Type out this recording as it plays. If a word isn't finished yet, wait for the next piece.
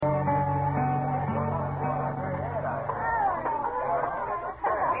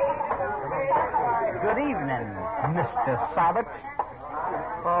Mr. Sabat.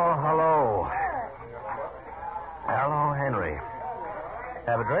 Oh, hello. Hello, Henry.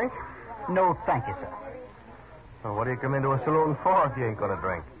 Have a drink? No, thank you, sir. Well, what do you come into a saloon for if you ain't going to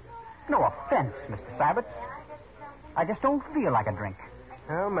drink? No offense, Mr. Sabat. I just don't feel like a drink.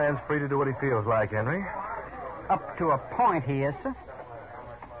 Well, man's free to do what he feels like, Henry. Up to a point he is, sir.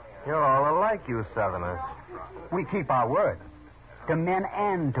 You're all alike, you Southerners. We keep our word. To men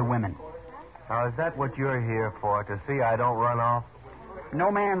and to women. Now, is that what you're here for, to see I don't run off?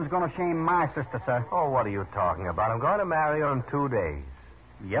 No man's going to shame my sister, sir. Oh, what are you talking about? I'm going to marry her in 2 days.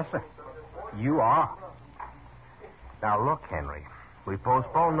 Yes, sir. You are. Now, look, Henry. We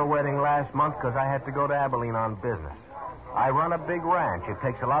postponed the wedding last month because I had to go to Abilene on business. I run a big ranch. It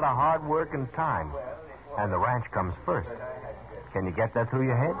takes a lot of hard work and time. And the ranch comes first. Can you get that through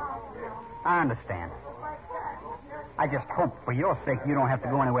your head? I understand. I just hope for your sake you don't have to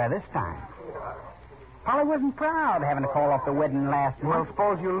go anywhere this time. Polly wasn't proud having to call off the wedding last Well, month.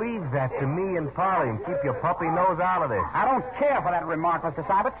 suppose you leave that to me and Polly and keep your puppy nose out of this. I don't care for that remark, Mr.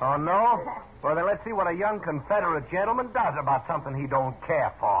 Sabat. Oh, no? Well, then let's see what a young Confederate gentleman does about something he don't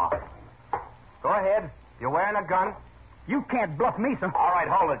care for. Go ahead. You're wearing a gun? You can't bluff me, sir. All right,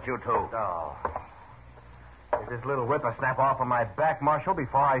 hold it, you two. Oh. Get this little whippersnap off of my back, Marshal,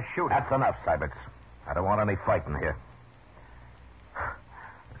 before I shoot him. That's enough, Syberts. I don't want any fighting here.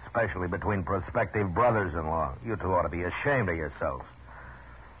 Especially between prospective brothers-in-law. You two ought to be ashamed of yourselves.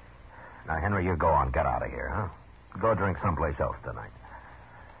 Now, Henry, you go on. Get out of here, huh? Go drink someplace else tonight.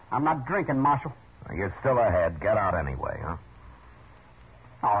 I'm not drinking, Marshal. Now, you're still ahead. Get out anyway, huh?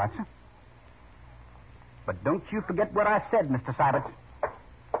 All right, sir. But don't you forget what I said, Mr. Sabat.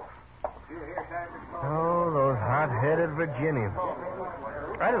 Oh, those hot-headed Virginians.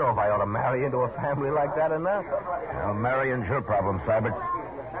 I don't know if I ought to marry into a family like that or not. Well, marrying's your problem, Syberts.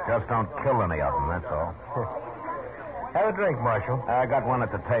 Just don't kill any of them, that's all. Have a drink, Marshal. I got one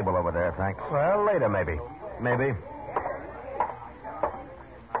at the table over there, thanks. Well, later, maybe. Maybe.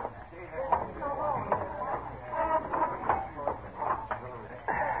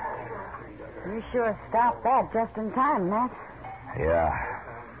 You sure stopped that just in time, Matt. Yeah.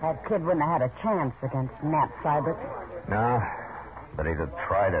 That kid wouldn't have had a chance against Nat Sybert. No, but he'd have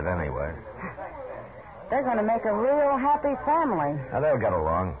tried it anyway. They're going to make a real happy family. Now, they'll get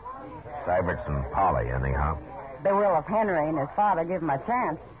along. Syberts and Polly, anyhow. They will if Henry and his father give him a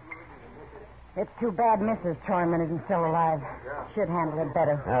chance. It's too bad Mrs. Troyman isn't still alive. Should handle it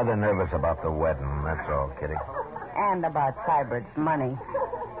better. Now, they're nervous about the wedding, that's all, Kitty. And about Sybert's money.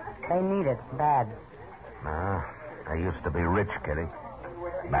 They need it bad. I used to be rich, Kitty.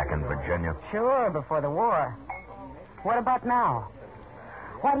 Back in Virginia. Sure, before the war. What about now?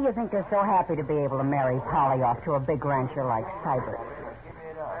 Why do you think they're so happy to be able to marry Polly off to a big rancher like Sybert?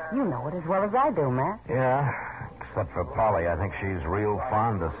 You know it as well as I do, Matt. Yeah, except for Polly. I think she's real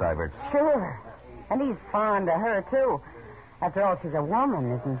fond of Sybert. Sure. And he's fond of her, too. After all, she's a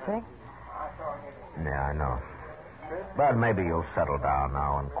woman, isn't she? Yeah, I know. But maybe you'll settle down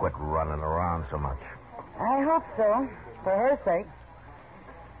now and quit running around so much. I hope so, for her sake.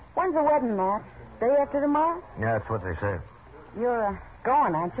 When's the wedding, Matt? Day after tomorrow? Yeah, that's what they say. You're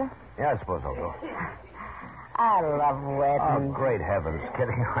going, aren't you? Yeah, I suppose I'll go. I love Oh, weddings. great heavens,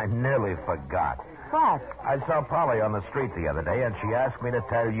 Kitty. I nearly forgot. What? I saw Polly on the street the other day, and she asked me to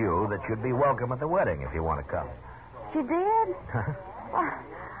tell you that you'd be welcome at the wedding if you want to come. She did? Well,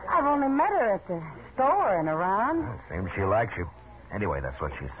 I've only met her at the store and around. Seems she likes you. Anyway, that's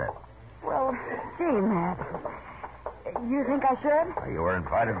what she said. Well, gee, Matt. You think I should? Well, you were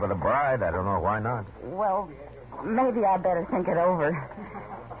invited by the bride. I don't know why not. Well, maybe I better think it over.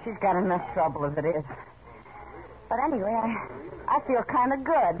 She's got enough trouble as it is. But anyway, I feel kind of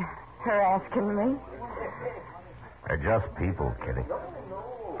good, her asking me. They're just people, Kitty.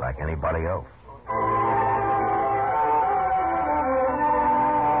 Like anybody else.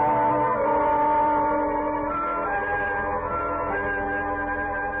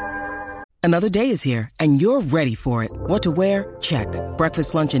 Another day is here, and you're ready for it. What to wear? Check.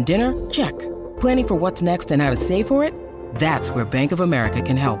 Breakfast, lunch, and dinner? Check. Planning for what's next and how to save for it? That's where Bank of America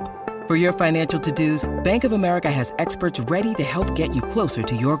can help. For your financial to-dos, Bank of America has experts ready to help get you closer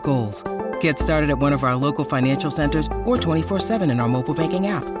to your goals. Get started at one of our local financial centers or 24/7 in our mobile banking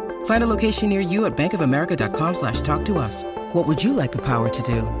app. Find a location near you at bankofamerica.com/talktous. What would you like the power to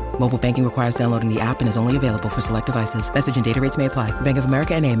do? Mobile banking requires downloading the app and is only available for select devices. Message and data rates may apply. Bank of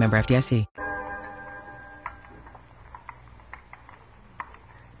America N.A., member FDIC.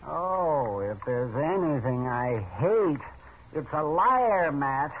 Oh, if there's anything I hate, it's a liar,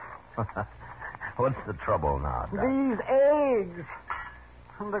 Matt. What's the trouble now, Doc? These eggs.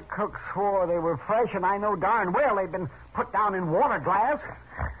 The cook swore they were fresh, and I know darn well they've been put down in water glass.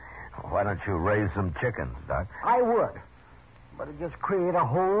 Why don't you raise some chickens, Doc? I would. But it just create a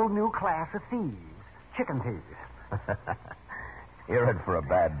whole new class of thieves. Chicken thieves. You're in for a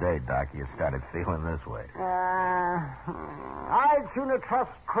bad day, Doc. You started feeling this way. I'd sooner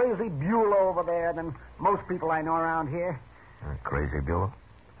trust Crazy Beulah over there than most people I know around here. Crazy Beulah?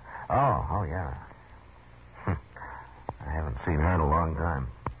 Oh, yeah. I haven't seen her in a long time.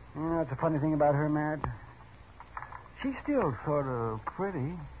 That's the funny thing about her, Matt. She's still sort of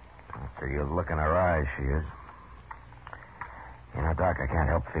pretty. After you look in her eyes, she is. You know, Doc, I can't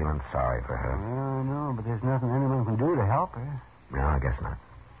help feeling sorry for her. I know, but there's nothing anyone can do to help her. No, I guess not.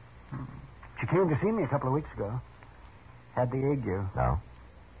 She came to see me a couple of weeks ago. Had the ague. No?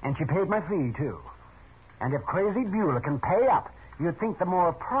 And she paid my fee, too. And if Crazy Beulah can pay up, you'd think the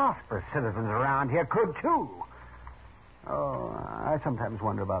more prosperous citizens around here could, too. Oh, I sometimes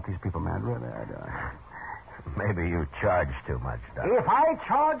wonder about these people, man. Really, I do. Maybe you charge too much, Doc. If I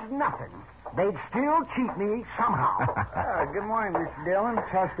charged nothing, they'd still cheat me somehow. Good morning, Mr. Dillon.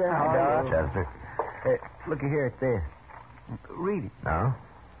 Chester. Hi, Doc. Chester. Hey, looky here. It's there. Read it. No?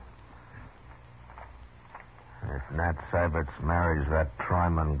 If Nat Syberts marries that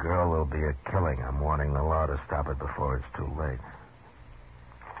Tryman girl, there'll be a killing. I'm warning the law to stop it before it's too late.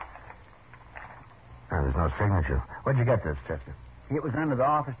 Oh, there's no signature. Where'd you get this, Chester? It was under the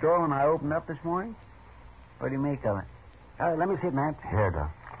office door when I opened up this morning. What do you make of it? Let me see it, Matt. Here,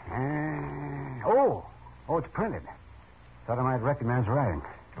 Doc. Oh, it's printed. Thought I might recognize the writing.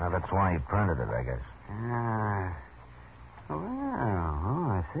 Well, that's why he printed it, I guess.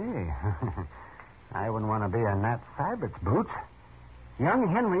 I see. I wouldn't want to be in Nat Sybert's boots. Young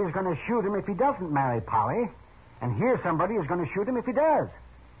Henry is going to shoot him if he doesn't marry Polly. And here somebody is going to shoot him if he does.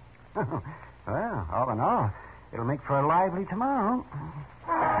 Well, all in all, it'll make for a lively tomorrow.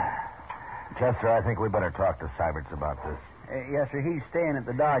 Chester, I think we better talk to Syberts about this. Yes, sir. He's staying at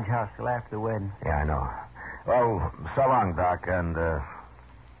the Dodge House till after the wedding. Yeah, I know. Well, so long, Doc, and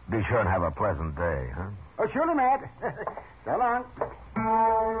be sure and have a pleasant day, huh? Oh, surely, Matt. So long.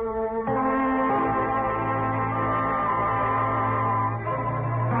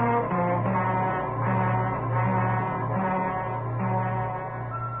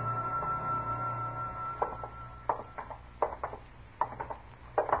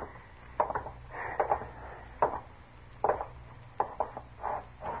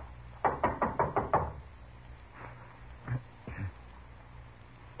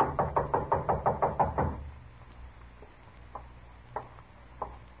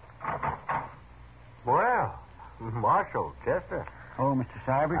 Well, Marshal, Chester. Oh, Mr.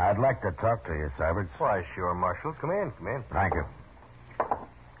 Syberts? I'd like to talk to you, Syberts. Why, sure, Marshal. Come in. Thank you.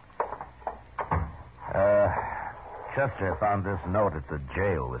 Chester found this note at the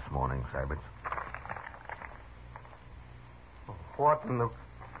jail this morning, Syberts. What in the...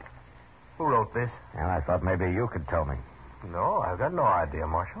 Who wrote this? And I thought maybe you could tell me. No, I've got no idea,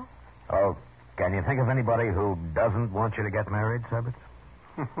 Marshal. Oh, can you think of anybody who doesn't want you to get married, Syberts?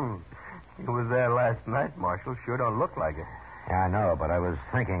 He was there last night, Marshal. Sure don't look like it. Yeah, I know, but I was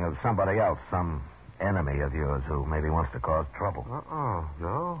thinking of somebody else, some enemy of yours who maybe wants to cause trouble.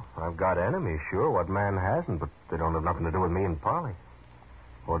 No. I've got enemies, sure. What man hasn't? But they don't have nothing to do with me and Polly.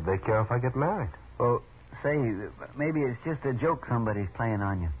 What'd they care if I get married? Well, say, maybe it's just a joke somebody's playing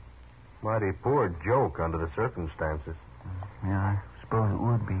on you. Mighty poor joke under the circumstances. Yeah, I suppose it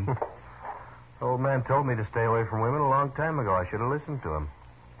would be. Old man told me to stay away from women a long time ago. I should have listened to him.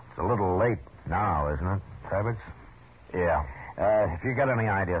 It's a little late now, isn't it, Syberts? Yeah. If you got any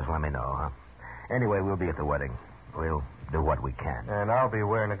ideas, let me know, huh? Anyway, we'll be at the wedding. We'll do what we can. And I'll be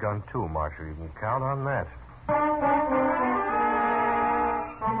wearing a gun, too, Marshal. You can count on that.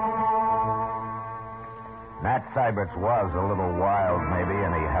 Nat Syberts was a little wild, maybe,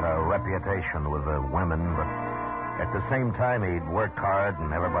 and he had a reputation with the women, but at the same time, he'd worked hard,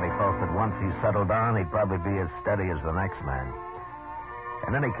 and everybody felt that once he settled down, he'd probably be as steady as the next man.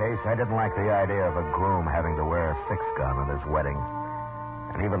 In any case, I didn't like the idea of a groom having to wear a six-gun at his wedding,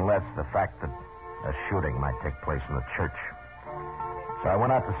 and even less the fact that a shooting might take place in the church. So I went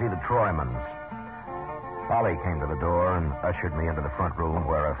out to see the Troymans. Polly came to the door and ushered me into the front room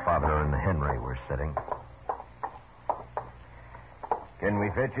where her father and Henry were sitting. Can we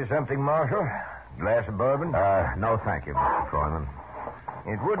fetch you something, Marshal? Glass of bourbon? No, thank you, Mr. Troyman.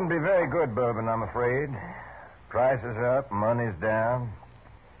 It wouldn't be very good bourbon, I'm afraid. Prices up, money's down.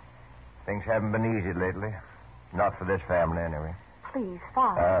 Things haven't been easy lately. Not for this family, anyway. Please,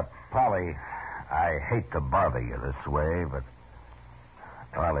 Father. Polly, I hate to bother you this way, but,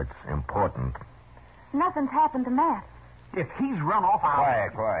 well, it's important. Nothing's happened to Matt. If he's run off, I'll...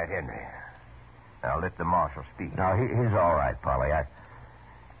 Quiet, Henry. Now let the marshal speak. No, he's all right, Polly. I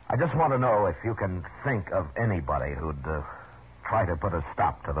just want to know if you can think of anybody who'd try to put a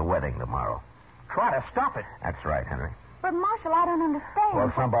stop to the wedding tomorrow. Try to stop it. That's right, Henry. But, Marshal, I don't understand.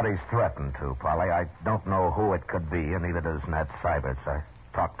 Well, somebody's threatened to, Polly. I don't know who it could be, and neither does Nat Syberts. I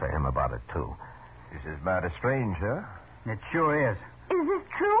talked to him about it, too. This is mighty strange, huh? It sure is. Is this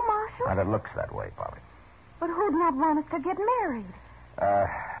true, Marshal? And it looks that way, Polly. But who'd not want us to get married?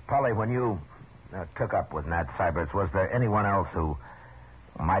 Polly, when you took up with Nat Syberts, was there anyone else who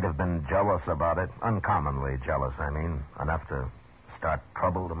might have been jealous about it? Uncommonly jealous, I mean. Enough to start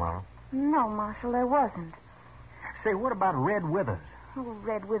trouble tomorrow? No, Marshal, there wasn't. Say, what about Red Withers? Oh,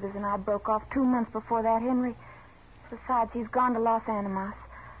 Red Withers and I broke off 2 months before that, Henry. Besides, he's gone to Los Animas.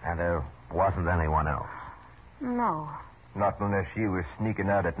 And there wasn't anyone else? No. Not unless she was sneaking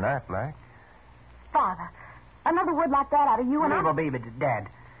out at night, like. Father, another word like that out of you and I... Baby, Dad.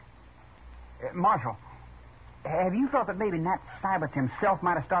 Marshal, have you thought that maybe Nat Syberts himself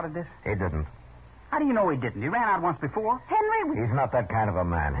might have started this? He didn't. How do you know he didn't? He ran out once before. Henry... He's not that kind of a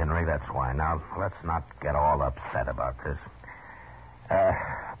man, Henry, that's why. Now, let's not get all upset about this.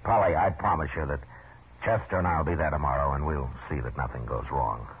 Polly, I promise you that Chester and I'll be there tomorrow, and we'll see that nothing goes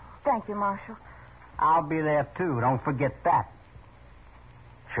wrong. Thank you, Marshal. I'll be there, too. Don't forget that.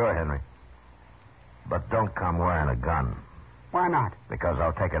 Sure, Henry. But don't come wearing a gun. Why not? Because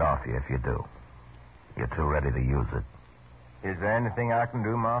I'll take it off you if you do. You're too ready to use it. Is there anything I can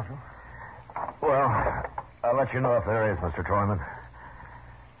do, Marshal? Well, I'll let you know if there is, Mr. Troyman.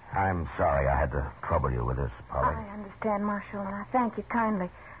 I'm sorry I had to trouble you with this, Polly. I understand, Marshal, and I thank you kindly.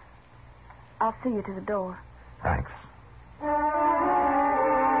 I'll see you to the door. Thanks.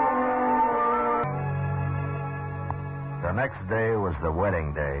 The next day was the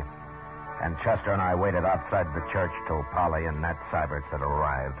wedding day, and Chester and I waited outside the church till Polly and Nat Syberts had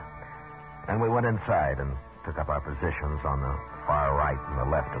arrived. Then we went inside and took up our positions on the far right and the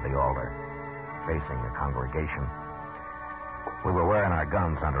left of the altar, facing the congregation. We were wearing our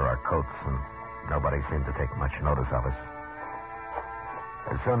guns under our coats, and nobody seemed to take much notice of us.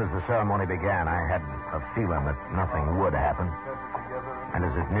 As soon as the ceremony began, I had a feeling that nothing would happen. And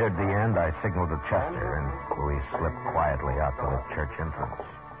as it neared the end, I signaled to Chester, and we slipped quietly out to the church entrance.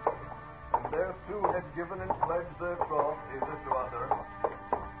 Their two had given and pledged their troth either to other,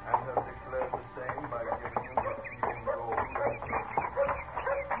 and have declared the same by giving and receiving gold and silver.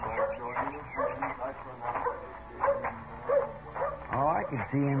 Oh, I could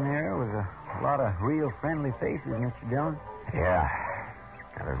see in there was a lot of real friendly faces, Mr. Dillon. Yeah.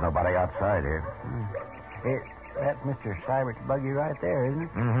 And there's nobody outside here. That's Mr. Sybert's buggy right there, isn't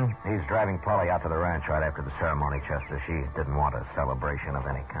it? Mm-hmm. He's driving Polly out to the ranch right after the ceremony, Chester. She didn't want a celebration of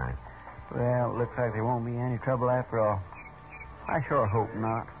any kind. Well, it looks like there won't be any trouble after all. I sure hope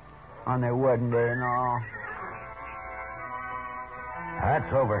not. On their wedding day and all.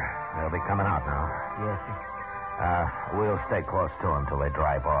 That's over. They'll be coming out now. Yes, sir. We'll stay close to them till they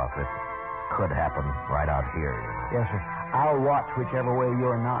drive off. It could happen right out here, you know. Yes, sir. I'll watch whichever way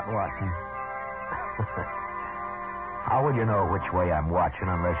you're not watching. How would you know which way I'm watching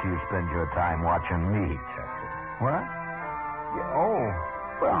unless you spend your time watching me, Chester? What? Oh.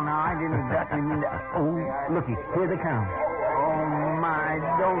 Well, now, I didn't exactly mean that. Oh, looky. Here they come. Oh, my.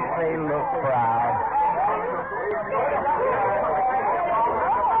 Don't they look proud?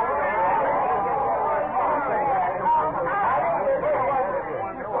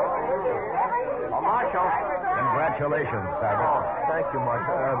 Marshal. Congratulations, Syberts. Oh, thank you,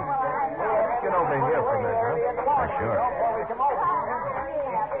 Marshal. Let's get over here for a minute, huh? Sure.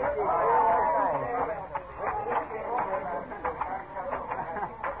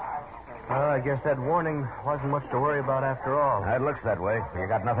 Well, I guess that warning wasn't much to worry about after all. It looks that way. You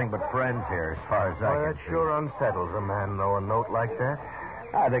got nothing but friends here, as far as I Well, can that see. sure unsettles a man, though, a note like that.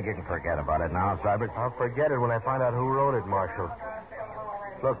 I think you can forget about it now, Syberts. I'll forget it when I find out who wrote it, Marshal.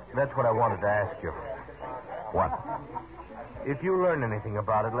 Look, that's what I wanted to ask you. What? If you learn anything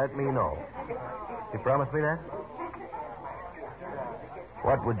about it, let me know. You promise me that?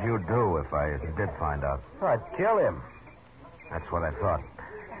 What would you do if I did find out? I'd kill him. That's what I thought.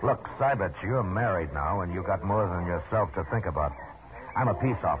 Look, Syberts, you're married now, and you got more than yourself to think about. I'm a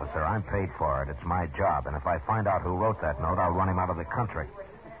peace officer. I'm paid for it. It's my job. And if I find out who wrote that note, I'll run him out of the country.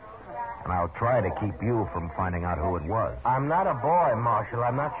 And I'll try to keep you from finding out who it was. I'm not a boy, Marshal.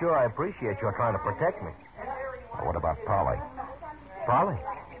 I'm not sure I appreciate your trying to protect me. Well, what about Polly? Polly?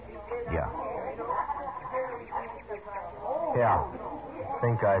 Yeah. Yeah.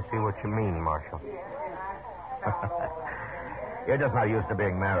 Think I see what you mean, Marshal. You're just not used to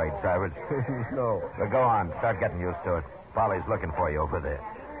being married, Syberts. No. But go on. Start getting used to it. Polly's looking for you over there.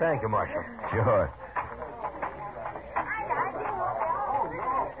 Thank you, Marshal. Sure.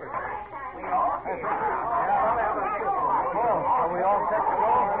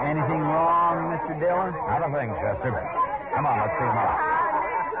 Anything wrong, Mr. Dillon? Not a thing, Chester. Come on, let's see him out.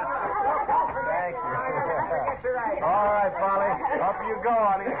 Thank you. All right, Polly. Up you go,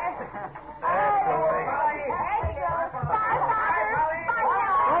 honey. That's the way.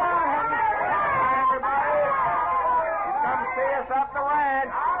 Come see us up the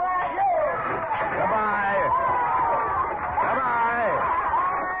ranch. Goodbye. Goodbye.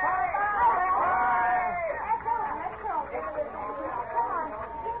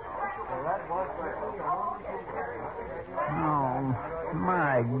 Oh,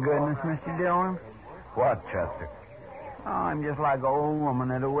 my goodness, Mr. Dillon. What, Chester? Oh, I'm just like an old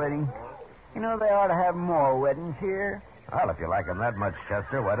woman at a wedding. You know, they ought to have more weddings here. Well, if you like him that much,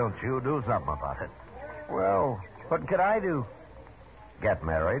 Chester, why don't you do something about it? Well, what could I do? Get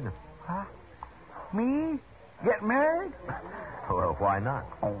married. Huh? Me? Get married? Well, why not?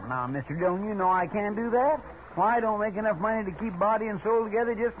 Oh, now, Mr. Dillon, you know I can't do that. Why, I don't make enough money to keep body and soul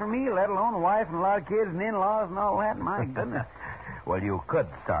together just for me, let alone a wife and a lot of kids and in-laws and all that. My goodness. Well, you could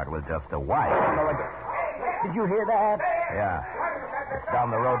start with just a wife. Did you hear that? Yeah. It's down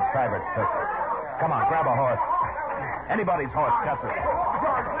the road Syberts took. Come on, grab a horse. Anybody's horse, Chester.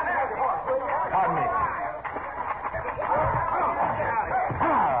 Pardon me.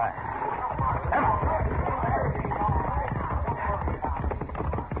 All right.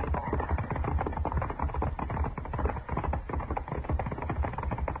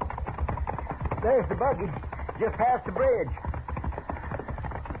 There's the buggy. Just past the bridge.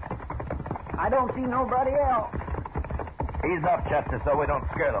 I don't see nobody else. Ease up, Chester, so we don't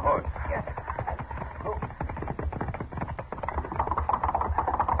scare the horse.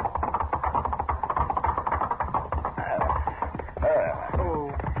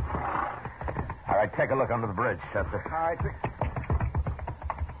 All right, take a look under the bridge, Chester. All right, sir.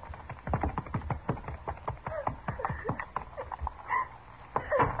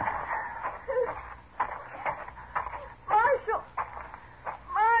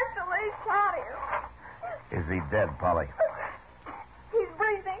 Marshal, they shot him. Is he dead, Polly? He's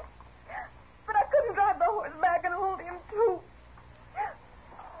breathing. But I couldn't drive the horse back and hold him, too.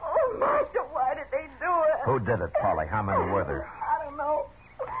 Oh, Marshal, why did they do it? Who did it, Polly? How many were there? I don't know.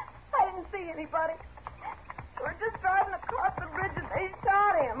 I didn't see anybody. We were just driving across the bridge and they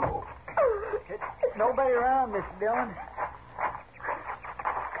shot him. Nobody around, Mr. Dillon.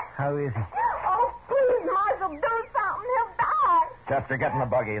 How is he? Oh, please, Marshal, do something. He'll die. Chester, get in the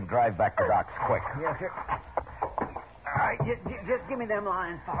buggy and drive back to docks, quick. Yes, sir. All right, just give me them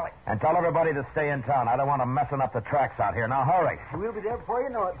lines, Polly. And tell everybody to stay in town. I don't want them messing up the tracks out here. Now, hurry. We'll be there before you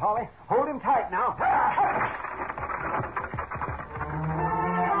know it, Polly. Hold him tight now.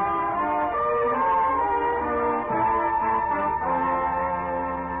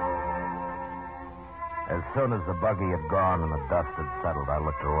 As soon as the buggy had gone and the dust had settled, I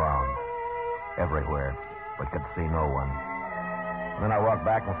looked around. Everywhere, but could see no one. Then I walked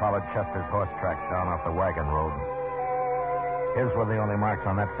back and followed Chester's horse tracks down off the wagon road. His were the only marks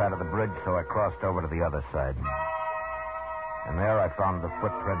on that side of the bridge, so I crossed over to the other side. And there I found the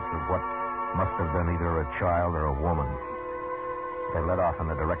footprints of what must have been either a child or a woman. They led off in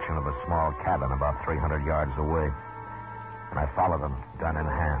the direction of a small cabin about 300 yards away. And I followed them, gun in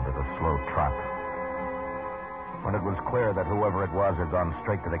hand, at a slow trot. When it was clear that whoever it was had gone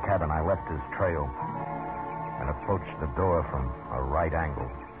straight to the cabin, I left his trail and approached the door from a right angle.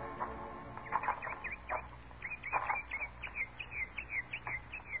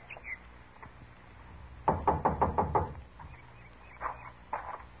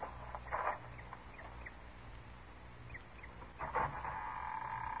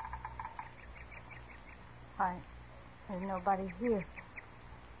 Why, there's nobody here.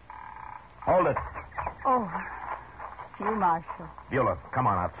 Hold it. Oh, you, Marshal. Beulah, come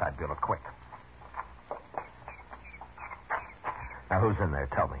on outside, Beulah, quick. Now, who's in there?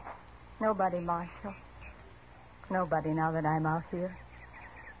 Tell me. Nobody, Marshal. Nobody now that I'm out here.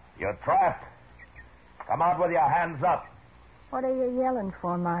 You're trapped. Come out with your hands up. What are you yelling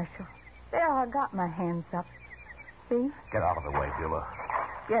for, Marshal? There, I got my hands up. See? Get out of the way, Beulah.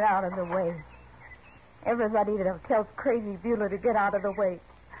 Get out of the way. Everybody that tells Crazy Beulah to get out of the way.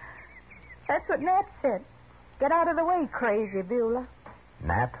 That's what Nat said. Get out of the way, Crazy Beulah.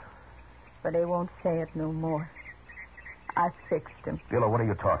 Nat? But he won't say it no more. I fixed him. Beulah, what are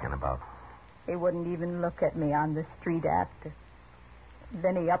you talking about? He wouldn't even look at me on the street after.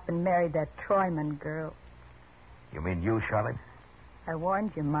 Then he up and married that Troyman girl. You mean you shot him? I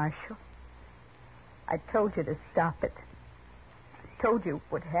warned you, Marshal. I told you to stop it. told you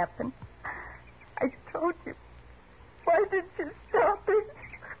what happened. I told you. Why didn't you stop it?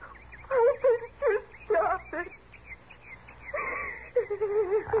 Why didn't you stop it?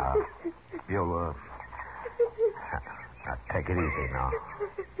 You'll, take it easy now.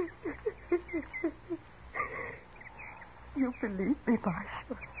 You believe me,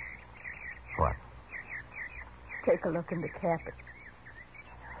 Marshal. What? Take a look in the cabin.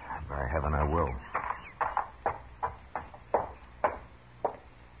 By heaven, I will.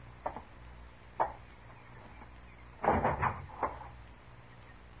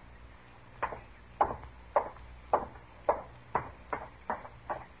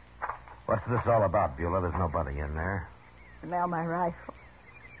 What's this all about, Beulah? There's nobody in there. Now my rifle.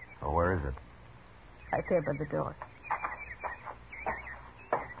 Well, where is it? Right there by the door.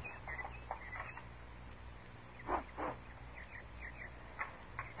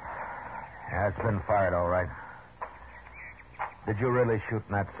 Yeah, it's been fired, all right. Did you really shoot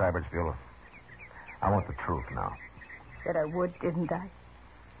Nat Syberts, Beulah? I want the truth now. Said I would, didn't I?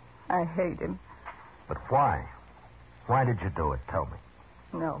 I hate him. But why? Why did you do it? Tell me.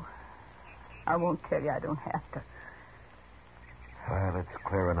 No. I won't tell you. I don't have to. Well, it's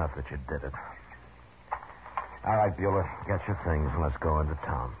clear enough that you did it. All right, Beulah, get your things and let's go into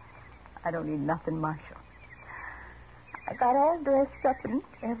town. I don't need nothing, Marshal. I got all dressed up and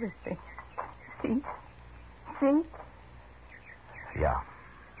everything. See? See? Yeah.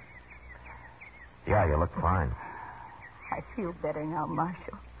 Yeah, you look fine. I feel better now,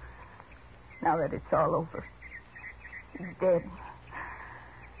 Marshal. Now that it's all over. He's dead.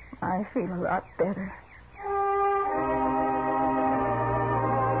 I feel a lot better.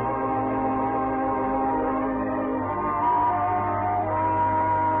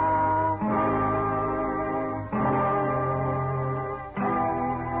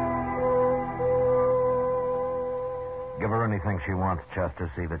 Give her anything she wants,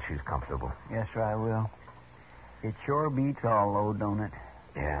 Chester. See that she's comfortable. Yes, sir, I will. It sure beats all, though, don't it?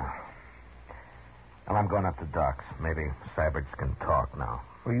 Yeah. Well, I'm going up to Doc's. Maybe Syberts can talk now.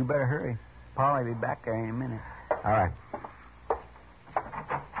 Well, you better hurry. Polly'll be back there in a minute. All right.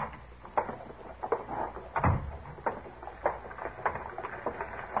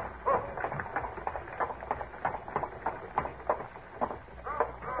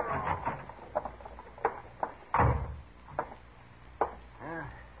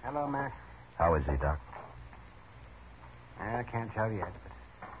 Hello, Mac. How is he, Doc? I can't tell yet,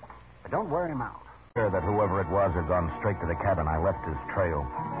 but don't wear him out. Sure that whoever it was had gone straight to the cabin. I left his trail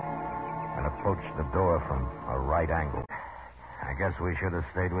and approached the door from a right angle. I guess we should have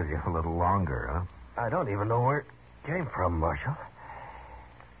stayed with you a little longer, huh? I don't even know where it came from, Marshal.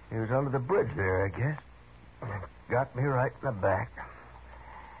 He was under the bridge there, I guess. Got me right in the back.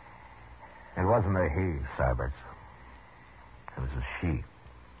 It wasn't a he, Syberts. It was a she.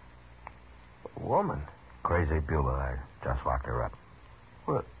 A woman? Crazy Beulah. I just locked her up.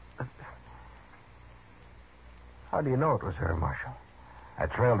 Well, how do you know it was her, Marshal? I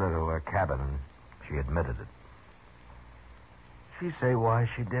trailed her to her cabin, and she admitted it. She say why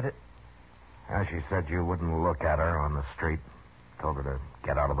she did it? She said you wouldn't look at her on the street. Told her to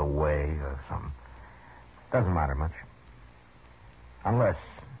get out of the way or something. Doesn't matter much. Unless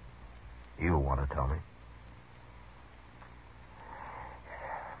you want to tell me.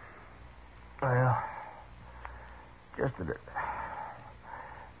 Well, just that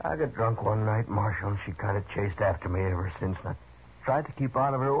I got drunk one night, Marshal, and she kind of chased after me ever since, and I tried to keep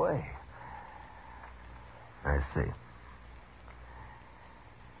out of her way. I see.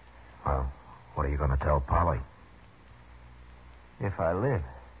 Well, what are you going to tell Polly? If I live.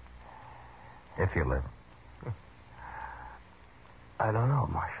 If you live. I don't know,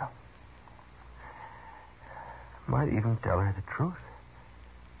 Marshal. Might even tell her the truth.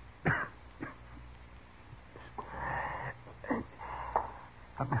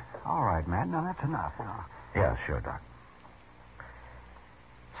 All right, Matt. Now, that's enough. Yeah, sure, Doc.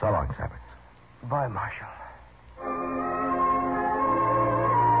 So long, Syberts. Bye, Marshal.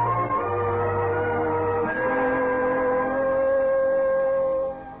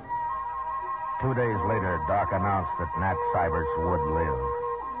 Two days later, Doc announced that Nat Syberts would live.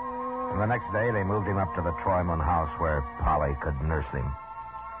 And the next day, they moved him up to the Troyman house where Polly could nurse him.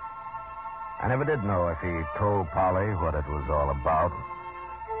 I never did know if he told Polly what it was all about.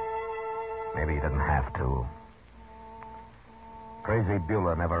 Maybe he didn't have to. Crazy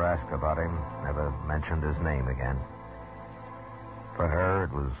Beulah never asked about him, never mentioned his name again. For her,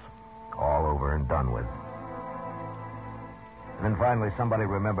 it was all over and done with. And then finally, somebody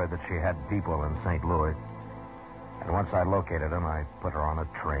remembered that she had people in St. Louis. And once I located them, I put her on a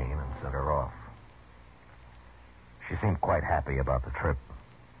train and sent her off. She seemed quite happy about the trip.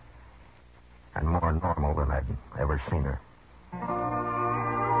 And more normal than I'd ever seen her.